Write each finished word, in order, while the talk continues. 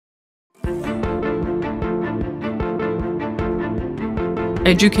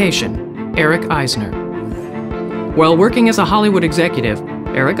Education, Eric Eisner. While working as a Hollywood executive,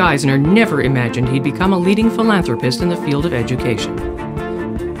 Eric Eisner never imagined he'd become a leading philanthropist in the field of education.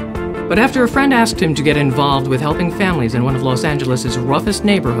 But after a friend asked him to get involved with helping families in one of Los Angeles' roughest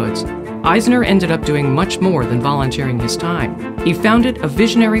neighborhoods, Eisner ended up doing much more than volunteering his time. He founded a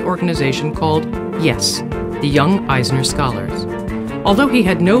visionary organization called YES, the Young Eisner Scholars. Although he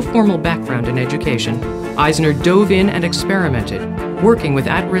had no formal background in education, Eisner dove in and experimented. Working with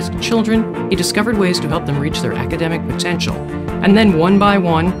at-risk children, he discovered ways to help them reach their academic potential. And then one by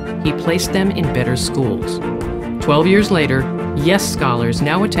one, he placed them in better schools. 12 years later, YES scholars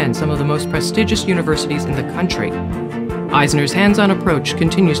now attend some of the most prestigious universities in the country. Eisner's hands-on approach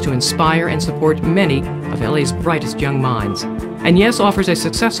continues to inspire and support many of LA's brightest young minds. And YES offers a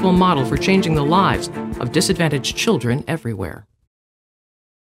successful model for changing the lives of disadvantaged children everywhere.